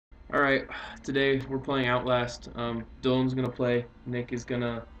Alright, today we're playing Outlast. Dylan's gonna play, Nick is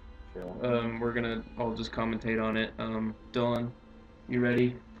gonna, we're gonna all just commentate on it. Dylan, you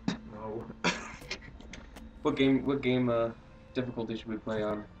ready? No. What game difficulty should we play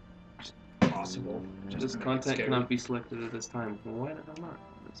on? Possible. This content cannot be selected at this time. Well, why the hell not?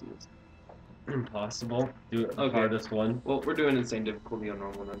 This is Impossible. Do it the Okay. hardest one. Well, we're doing insane difficulty on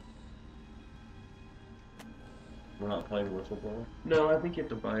normal then. We're not playing whistleblower. No, I think you have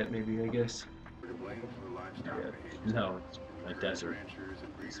to buy it maybe, I guess. No, it's like desert.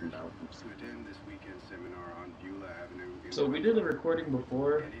 Some mountains. So we did a recording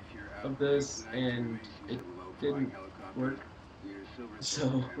before of this and it didn't work.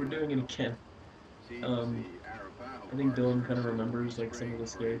 So we're doing it again. I think Dylan kind of remembers like some of the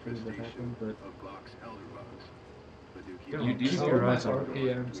scary things that happened, but you do Keep still your remember.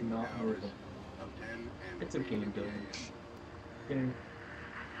 RPMs not moving. It's a game, Dylan. Okay.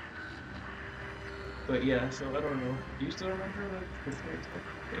 But yeah, so I don't know. Do you still remember the scary stuff?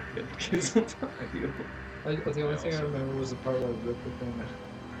 Okay, good. Because it's not ideal. The only thing I remember was the part where I ripped the thing.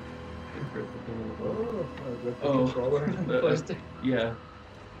 Oh, I ripped the Oh, controller. Yeah.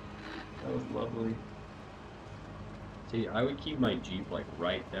 That was lovely. See, I would keep my Jeep like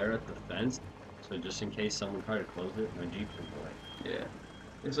right there at the fence, so just in case someone tried to close it, my Jeep would go like. Yeah.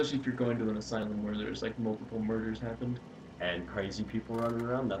 Especially if you're going to an asylum where there's like multiple murders happened. And crazy people running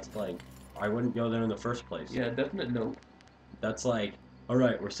around. That's like, I wouldn't go there in the first place. Yeah, definite no. That's like, all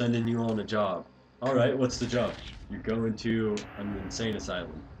right, we're sending you on a job. All right, what's the job? You're going to an insane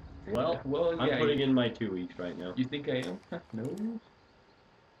asylum. Well, yeah, I'm putting in my 2 weeks right now. You think I am? No.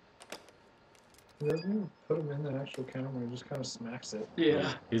 He doesn't even put him in the actual camera, he just kind of smacks it.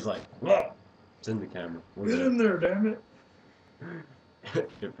 Yeah. He's like, whoa! It's in the camera. We're Get good. in there, damn it!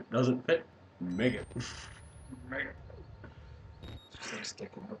 If it doesn't fit, make it. Make it. Just like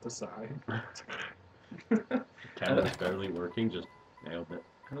sticking out the side. Camera's barely working, just nailed it.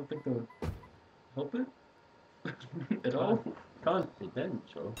 I don't think that would help it at all.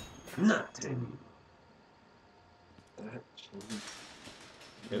 Confidential. Nothing. That cheese.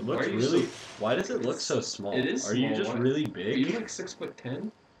 It looks Why are you really. so- Why does it look so small? It is Are you small. just Why- really Are you big? like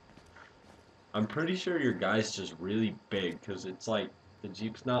 6'10"? I'm pretty sure your guy's just really big because it's like the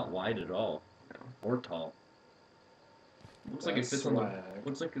Jeep's not wide at all, or tall. Looks like it fits on the.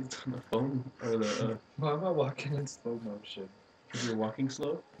 Looks like it's on the phone or the. Why am I walking in slow motion? If you're walking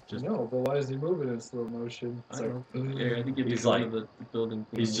slow. Just- No, but why is he moving in slow motion? It's I like, don't know. Yeah, I think if He's you go like- to the building.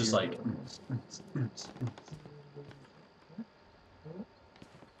 thing He's just here, like.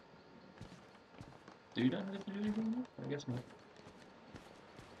 Do you not have to do anything? I guess not.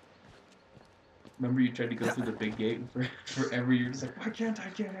 Remember you tried to go through the big gate and forever you're just like, why can't I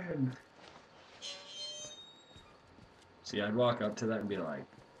get in? See, I'd walk up to that and be like,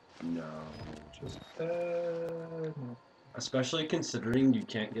 no. just, no. Especially considering you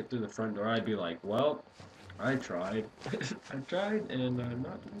can't get through the front door, I'd be like, well, I tried. I tried and I'm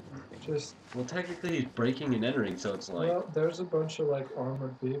not doing anything. Just, Well, technically he's breaking and entering, so it's like, well, there's a bunch of like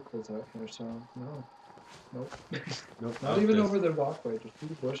armored vehicles out here, so no. Nope. nope, Not even over the walkway, just through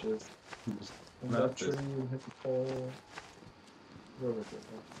the bushes. Just And not that tree this. and hit the pole. Where was it?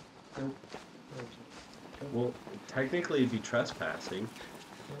 Nope. Where was it? Well, technically it'd be trespassing.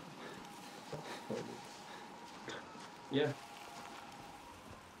 Yeah.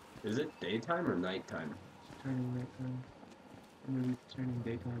 Is it daytime or nighttime? It's turning nighttime. Or maybe it's turning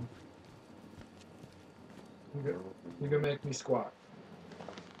daytime. You can make me squat.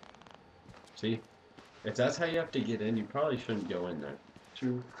 See? If that's how you have to get in, you probably shouldn't go in there.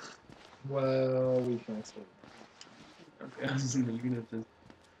 True. Well, we can't sleep. Okay, I was thinking you're gonna have to.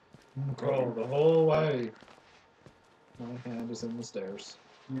 Crawl the whole way. My hand is in the stairs.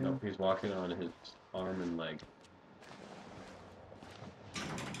 Yeah. Nope, he's walking on his arm and leg. I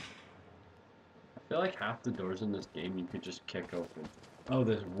feel like half the doors in this game you could just kick open. Oh,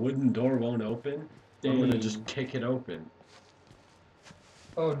 this wooden door won't open? I'm gonna just kick it open.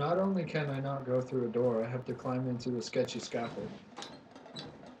 Oh, not only can I not go through a door, I have to climb into a sketchy scaffold.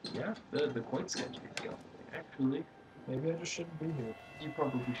 Yeah, the quite sketchy deal. Actually, Maybe I just shouldn't be here. you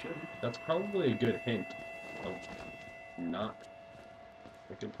probably should. That's probably a good hint of not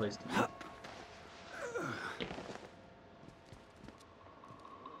a good place to be.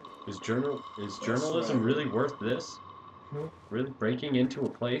 Is journalism really worth this? Nope. Really breaking into a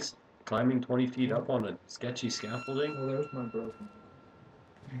place, climbing 20 feet up on a sketchy scaffolding? Well, there's my broken.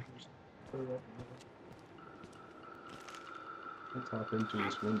 Put it up. Let's hop into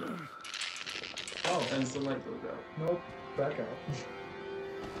this window. Oh, and the light goes out. Nope, back out.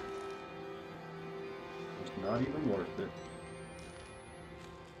 It's not even worth it.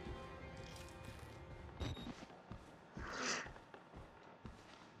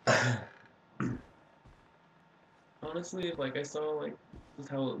 honestly, if like I saw like just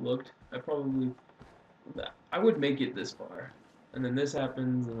how it looked, I would make it this far, and then this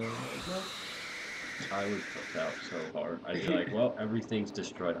happens, and then I'm like, no. I would flip out so hard. I'd be like, well, everything's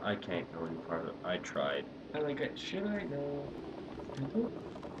destroyed. I can't go any farther. I tried. Should I? No.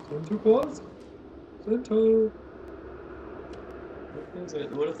 Center boss? Center!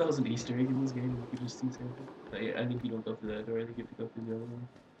 What if that was an Easter egg in this game? You could just see Santa. I think you don't go through that door. I think you have to go through the other one.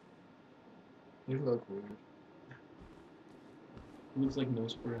 You look weird. It looks like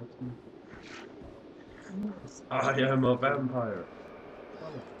Nosferatu. I am a vampire.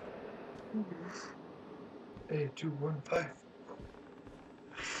 8215.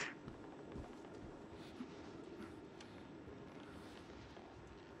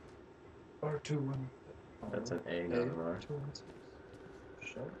 R21. That's an A, not an R.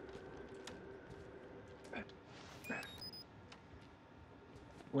 Shut.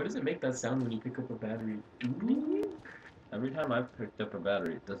 Why does it make that sound when you pick up a battery? Every time I've picked up a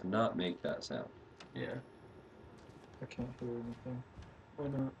battery, it does not make that sound. Yeah. I can't hear anything. Why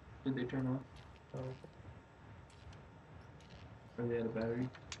not? Did they turn off? Oh. Or they had a battery?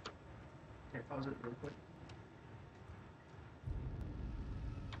 Here, pause it real quick.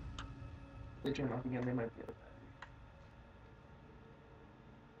 If they turn off again, they might be out of battery.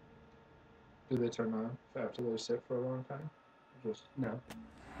 Do they turn on after they sit for a long time? Just No.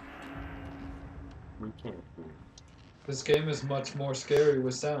 We can't hear. this game is much more scary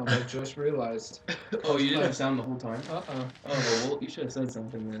with sound. I just realized. Oh, you didn't have sound the whole time? Oh, well, you should have said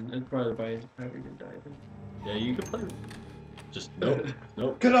something then. It's probably by battery didn't die, I think. Yeah, you can play. Just nope,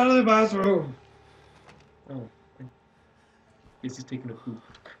 nope. Get out of the bathroom! Oh. Guess he's taking a poop.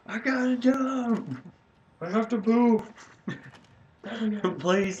 I gotta jump. I have to poop.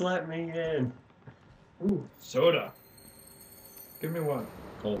 Please let me in. Ooh, soda. Give me one.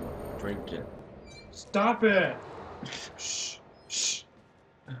 Cold, drink it. Stop it! Shh. Shh.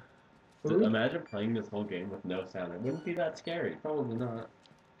 Food? Imagine playing this whole game with no sound. It wouldn't be that scary. Probably not.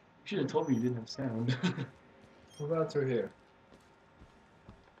 You should have told me you didn't have sound. What about through here?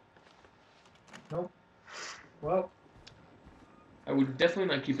 Nope. Well, I would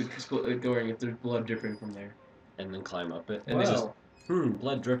definitely not keep it going if there's blood dripping from there. And then climb up it. And And then just,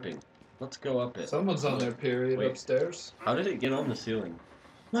 blood dripping. Let's go up it. someone's on their period Wait. upstairs. How did it get on the ceiling?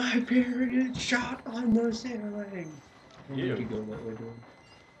 My period shot on the ceiling. You. You could go that way, Dylan.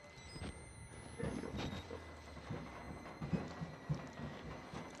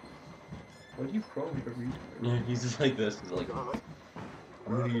 Why do you crawl like a retard? Yeah, he's just like this. He's like, I'm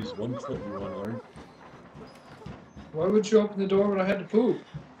gonna use one foot and one arm. Why would you open the door when I had to poop?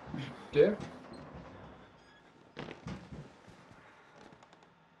 Dick?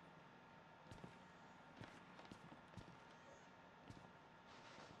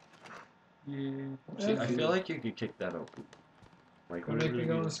 Yeah. See, I feel like you could kick that open. Like, Don't make me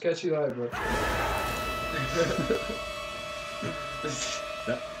go on a sketchy library.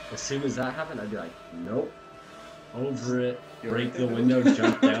 As soon as that happened, I'd be like, nope. Over it. Break the window,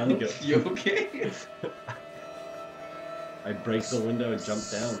 jump down, go. You okay? I'd break the window and jump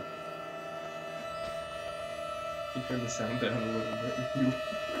down. You turn the sound down a little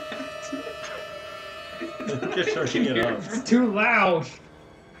bit. Just turning it up. It's too loud.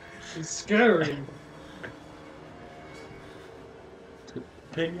 It's scary.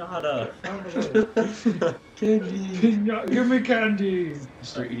 Pinata! Candy! Give me candy!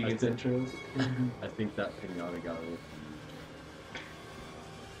 Start eating its intros. I think that pinata got it.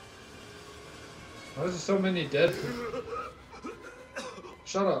 Why is there so many dead people?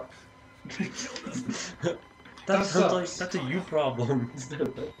 Shut up. That sounds like sucks. that's a you problem.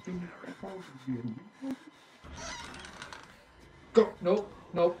 Go! Nope.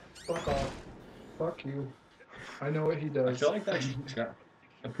 Nope. Fuck off. Fuck you. I know what he does. I feel like that.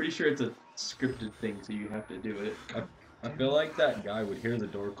 I'm pretty sure it's a scripted thing, so you have to do it. I feel like that guy would hear the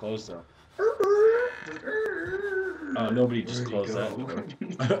door close though. Oh, nobody just Where'd he closed go?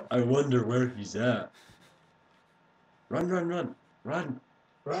 that door. I wonder where he's at. Run, run, run, run.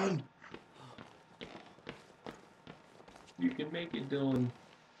 Run! You can make it, Dylan.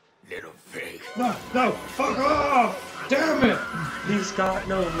 Little pig. No! No! Fuck off! Damn it! He's got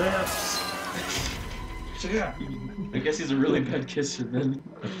no lips. Yeah. I guess he's a really bad kisser then.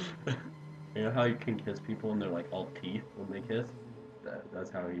 You know how you can kiss people and they're like all teeth when they kiss?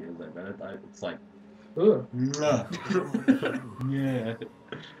 That's how he is. I bet it's like, Ugh. yeah.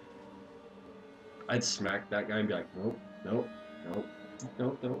 I'd smack that guy and be like, nope, nope, nope.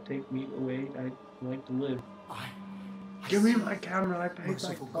 Don't take me away. I like to live. Give me my camera. I paid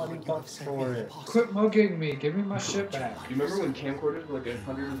like $20 for it. Quit mugging me. Give me my shit back. You remember when camcorders were like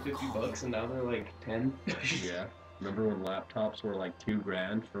 $150 and now they're like 10? Yeah. Remember when laptops were like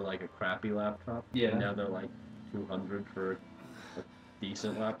 $2,000 for like a crappy laptop? Yeah. And now they're like 200 for a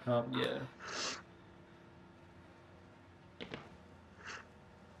decent laptop. Yeah.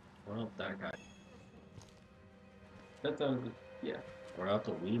 Well, that guy. That sounds. Yeah. We're out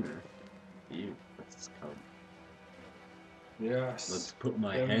the wiener. Ew, let's come. Yes. Let's put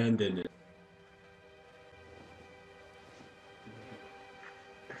my Yeah. hand in it.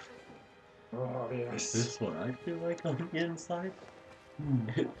 Oh, Is yes. this what I feel like on the inside?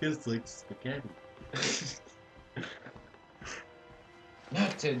 It feels like spaghetti.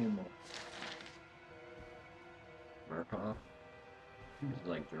 Not anymore. Jerk off? Is it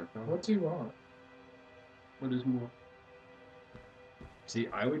like jerk off? What do you want? What is more? See,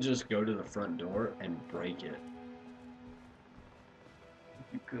 I would just go to the front door and break it.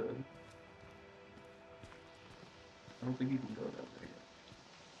 If you could. I don't think you can go that way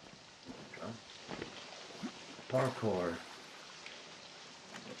yet. Parkour.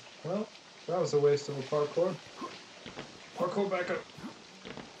 Well, that was a waste of a parkour. Parkour back up.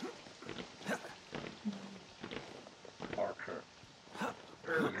 Parker.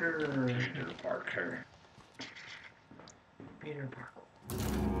 Peter Parker. Peter Parker.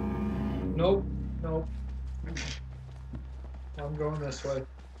 Nope. Nope. I'm going this way.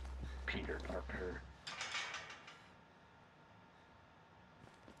 Peter Parker.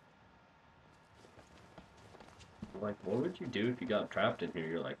 Like, what would you do if you got trapped in here?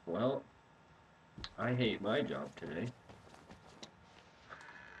 You're like, well, I hate my job today.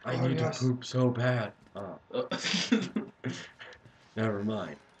 I Oh, need yes. to poop so bad. Oh, never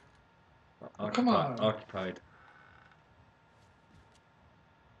mind. Come on. Occupied.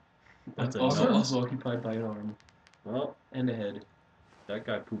 That's a also, no. also occupied by an arm Well, and a head. that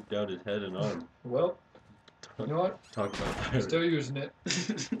guy pooped out his head and arm. Well, you know what? Talk about that. Still using it.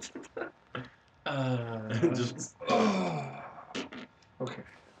 Just Okay.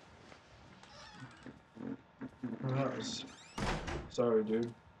 Well, that was... Sorry,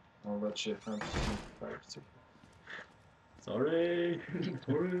 dude. I'll let you have some privacy. sorry.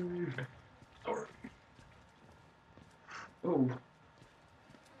 Sorry. Oh.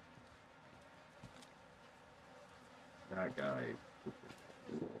 That guy.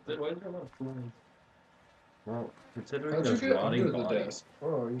 Why is there a lot of flies? Well, considering How'd you those get rotting under the bodies. desk?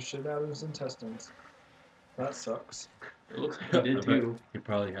 Oh, you shit out of his intestines. That sucks. It looks like he did I bet too. He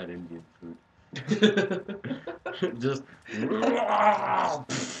probably had Indian food. Just.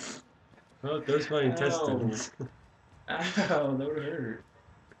 Oh, there's my intestines. Ow, that would hurt.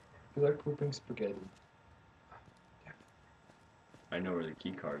 You like pooping spaghetti. I know where the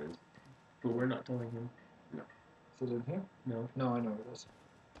key card is. But we're not telling him. Is it in here? No. No, I know it is.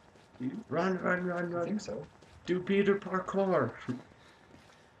 Run, run, run, I run. think so. Do Peter Parkour.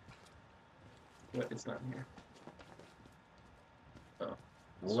 What? It's not in here. Oh.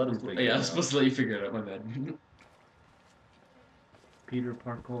 We'll let him figure it Yeah, I out. was supposed to let you figure it out. My bad. Peter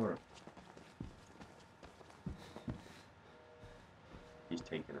Parkour. He's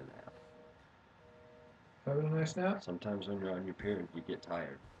taking a nap. Having a nice nap? Sometimes when you're on your period, you get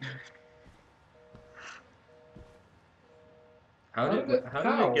tired. How did it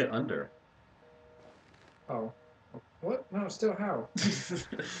get under? Oh. What? No, still how?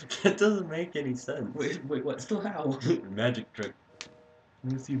 That doesn't make any sense. Wait, what? Still how? Magic trick.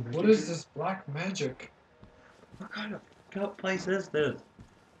 Let me see. What is this black magic? What kind of place is this?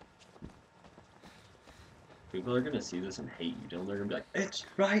 People are gonna see this and hate you. They're gonna be like, it's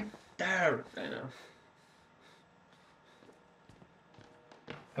right there. I know.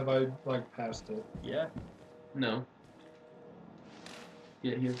 Have I, like, passed it? Yeah. No.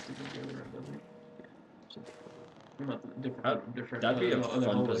 Yeah, he has to go the other round, doesn't he? Not the different. That'd be a other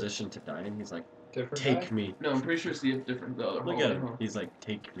fun hallway. position to die in. He's like, Different take guy? me. No, I'm pretty sure it's the different. The other Look hallway. at him. He's like,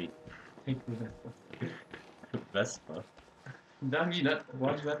 take me. Take me Vespa. Now you not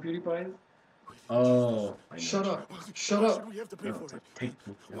watch that PewDiePie? Oh. I know. Shut up. Why Shut up. should we have to pay No, for it's it? like, take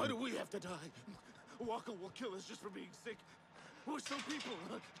me. Why do we have to die? Walker will kill us just for being sick. We're still people.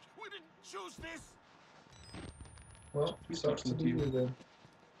 We didn't choose this. Well, He's sucks to talking be to you. you then.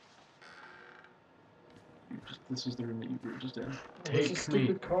 This is the room that you were just in. What's Take a me.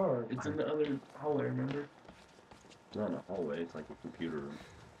 stupid card? It's in the other hallway, remember? It's not in a hallway. It's like a computer room.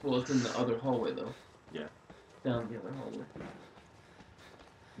 Well, it's in the other hallway though. Yeah. Down the other hallway.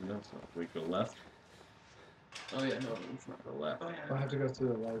 No, it's not. We go left. Oh yeah, no, it's not. Go left. Oh I yeah. have to go through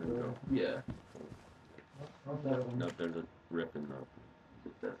the library. Yeah. That one. No, there's a rip in the.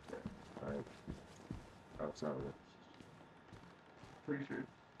 That's there. Right. Oh, it's not a rip. Pretty sure.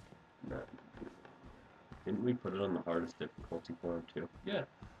 That. Didn't we put it on the hardest difficulty for him too? Yeah.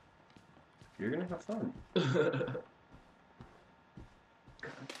 You're gonna have fun.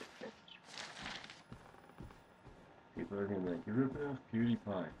 People are gonna be like, you're ripping off PewDiePie.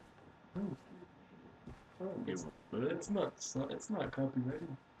 I don't give a fuck. It's not copyrighted.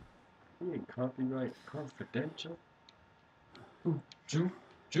 You ain't copyright confidential. Ooh, juke,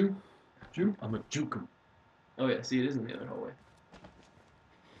 juke, juke. I'm a juke 'em. Oh yeah, see, it is in the other hallway.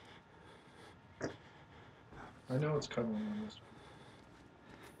 I know it's coming on this.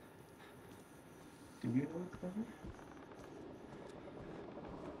 Do you know what's coming?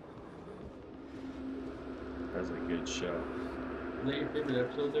 That's a good show. Is that your favorite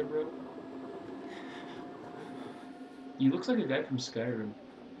episode there, bro? He looks like a guy from Skyrim.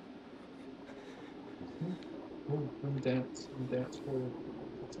 Ooh, let me dance. Let me dance for you.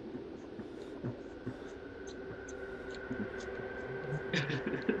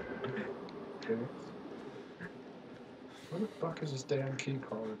 Dance. Where the fuck is this damn key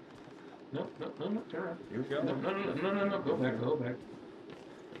card? No, turn around. Here we go. No, go back.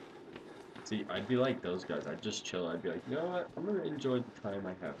 See, I'd be like those guys. I'd just chill. I'd be like, you know what? I'm gonna enjoy the time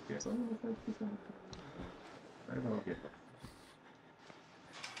I have here. I don't give a.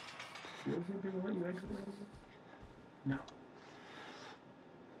 You don't think people let you exit? No.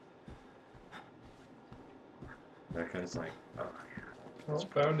 That guy's like, oh yeah. Oh,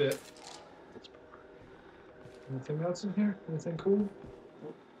 found it. Anything else in here? Anything cool?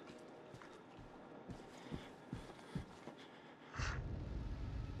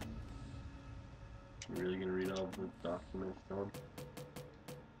 You really gonna read all the documents, Don?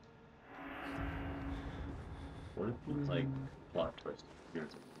 What if it's like plot twist? Here's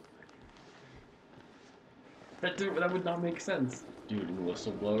That would not make sense. dude, in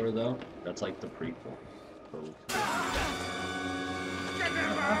Whistleblower though, that's like the prequel. So, Get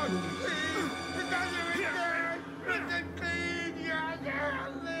them out! Listen, please,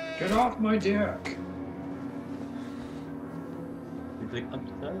 yeah, Get off my dick! he's like, I'm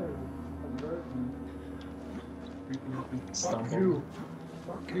sorry. I'm hurting. Fuck Stump you.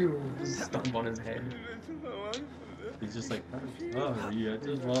 Fuck you. Stump on his head. He's just like, I'm sorry. I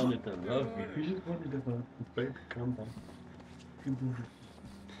just wanted to love you. You just wanted to have a big comeback.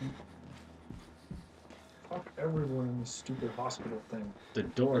 Fuck everyone in this stupid hospital thing. The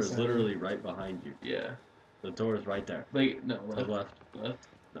door is literally right behind you. Yeah. The door is right there. Like, no, To the left. Left.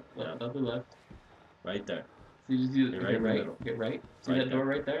 Yeah. Other left. Right there. So you just do You're okay, right in the right. middle. Okay, right. See Right that door there.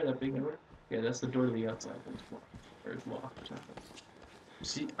 right there? That big door? Yeah, that's the door to the outside. It's locked. Or it's locked or something.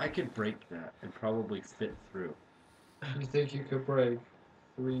 See, I could break that and probably fit through. You think you could break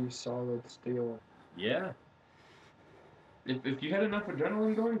 3 solid steel? Yeah. If you had enough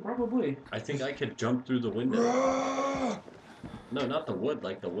adrenaline going, probably. I think I could jump through the window. No, not the wood,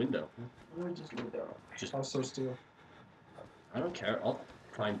 like the window. Or just go down. Just, Also steel. I don't care. I'll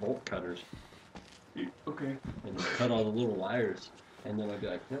find bolt cutters Okay. and cut all the little wires. And then I'd be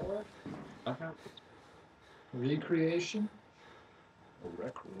like, you know what? I have Recreation? Or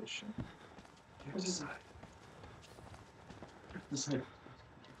recreation? What is that? This side.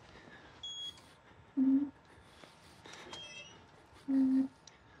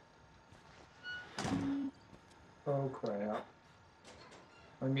 Oh crap.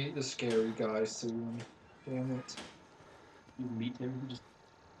 I meet the scary guy soon. Damn it. You meet him, he just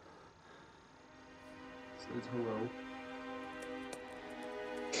says hello.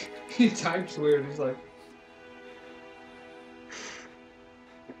 He types weird, he's like...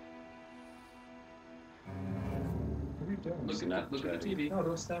 What are you doing? Look at the TV. No,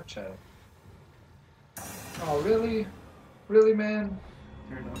 don't Snapchat. Oh, really? Really, man?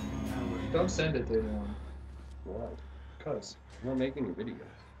 Turn it off. Don't send it to anyone. Why? Cuz. I'm not making a video.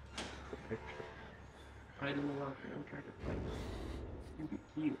 Hide in the locker. I'm trying to find it.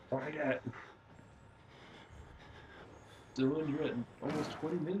 You be Why that? Dylan, you're at almost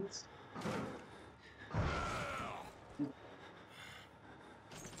 20 minutes.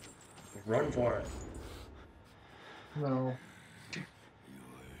 Run for it. No.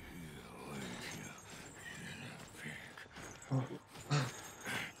 Oh.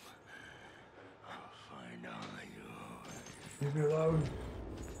 Leave me alone.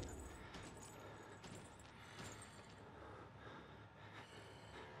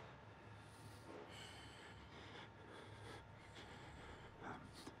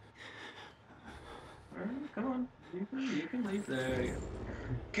 Alright, come on. You can leave there.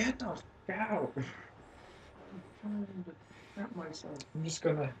 Get the f out. I'm trying to trap myself. I'm just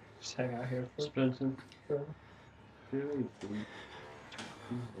gonna hang out here for Spencer. forever. Really?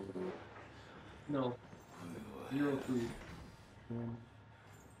 No. 0 food.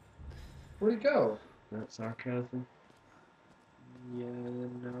 Where'd he go? That sarcasm. Yeah,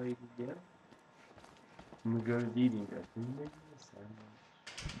 no, yeah. I'm gonna go to eating.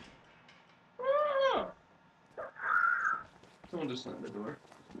 Ah! Someone just slammed the door.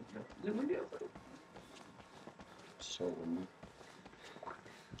 Is it windy outside? So windy.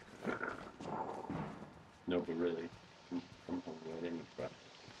 No, but really, I'm home with any crap.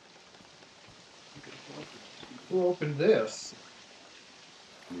 Who opened this?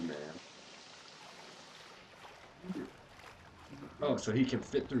 You man. Oh, so he can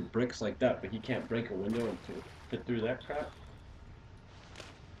fit through bricks like that, but he can't break a window and fit through that crap?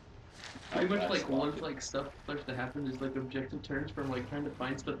 Pretty much That's like once logic. like stuff starts to happen, is like objective turns from like trying to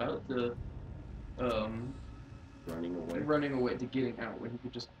find stuff out to Running away. running away to getting out when you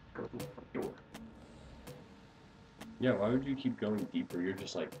could just go through the front door. Yeah, why would you keep going deeper? You're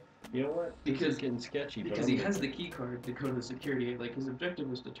just like, you know what? This Because- is getting sketchy. Because he has the key card to go to the security. Like his objective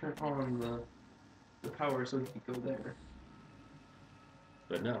was to turn on the power so he could go there.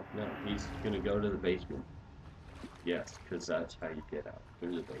 But no, he's gonna go to the basement. Yes, because that's how you get out.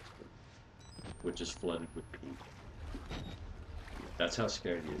 Through the basement. Which is flooded with pee. That's how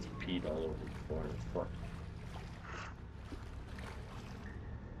scared he is. He peed all over the floor and it's fucked.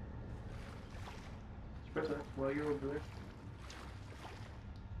 Press that while you're over there.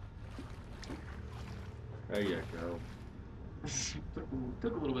 There you go.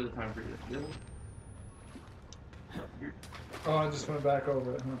 took a little bit of time for you. Yeah. Oh, I just went back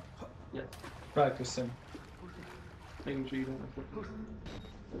over it, huh? Yeah. Practicing. Making sure you don't have to.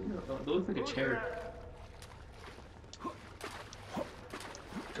 Oh, that looks like a chair.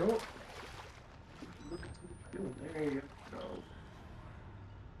 Go. Look at you. There you go.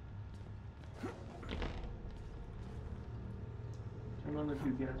 Turn on the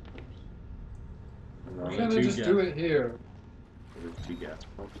two gas pumps. Why can't I just do it here? There's 2 gas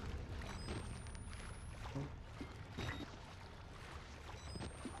pumps.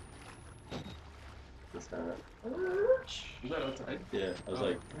 Is that Is that outside? Yeah, I was Oh.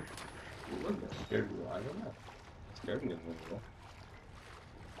 like, What was that? scared me. I don't know. Scared me a little.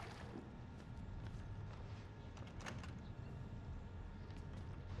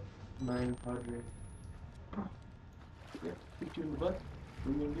 Nine Padre. Yeah. Kicked you in the butt.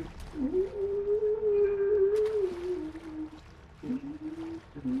 What are you gonna do?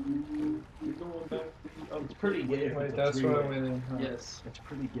 You're going back. Oh, it's pretty gay. if Wait, it's a that's where I three-way. went in, huh? Yes. It's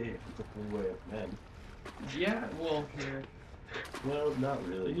pretty gay if it's a full way of men. Yeah. Well. Yeah. Well, not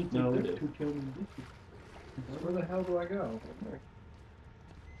really. You No, think it that is. two children did Where the hell do I go?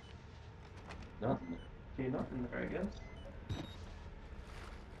 Nothing. Okay, nothing there, I guess.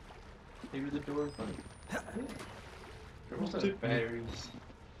 Maybe the door in front of you. There almost has batteries.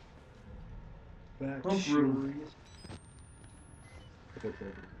 Pump room.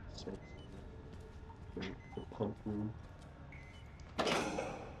 The pump room.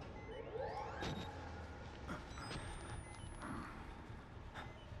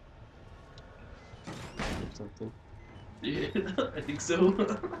 Or something. Yeah, I think so.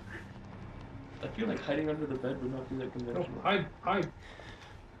 I feel like hiding under the bed would not be that Oh, conventional. hide.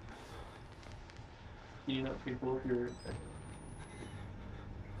 Can you not pull up your...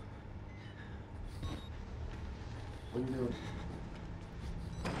 What are you doing?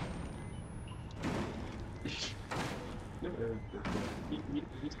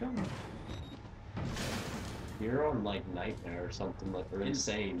 He's coming. You're on like Nightmare or something like, or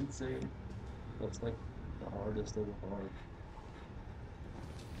Insane. Insane. That's like the hardest of the hard.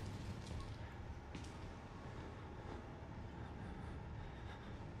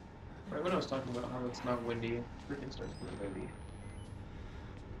 Right when I was talking about how it's not windy, it freaking starts getting windy.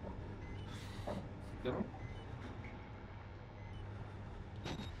 Go. I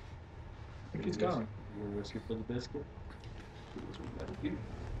think he's gone. You gonna risk it for the biscuit? That's what we gotta do.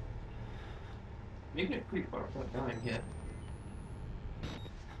 Making it pretty far without dying yet.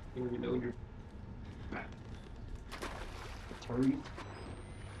 You already know you're back. Hurry.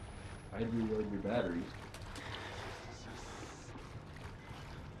 I'd reload your batteries.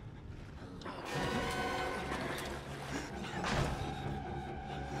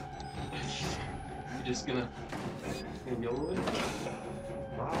 You're just gonna yell with it?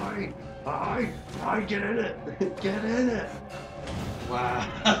 I get in it! Get in it! Wow,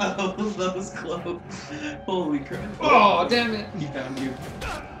 that was close. Holy crap. Oh, damn it! He found you.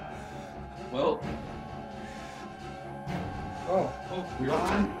 Well. Oh, You're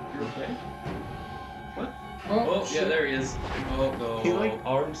Run! You're okay? What? oh, Oh, yeah, shit. there he is. Oh, no. He like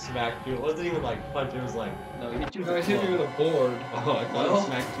arm smacked you. It wasn't even like punch, it was like, No, he hit you No, with I hit a you with a board. oh, I thought Well. he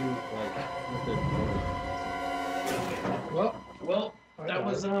smacked you like with a Well, I That got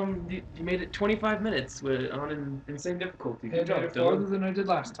was it. you made it 25 minutes on an insane difficulty. Hey, Good I made job, it farther Dylan. than I did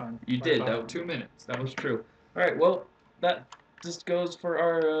last time. You by did. about That 2 minutes. That was true. All right. Well, that just goes for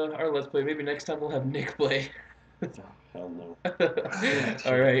our let's play. Maybe next time we'll have Nick play. Oh, hell no.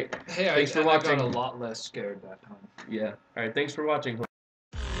 All right. Hey, Thanks for I got watching. a lot less scared that time. Yeah. All right. Thanks for watching.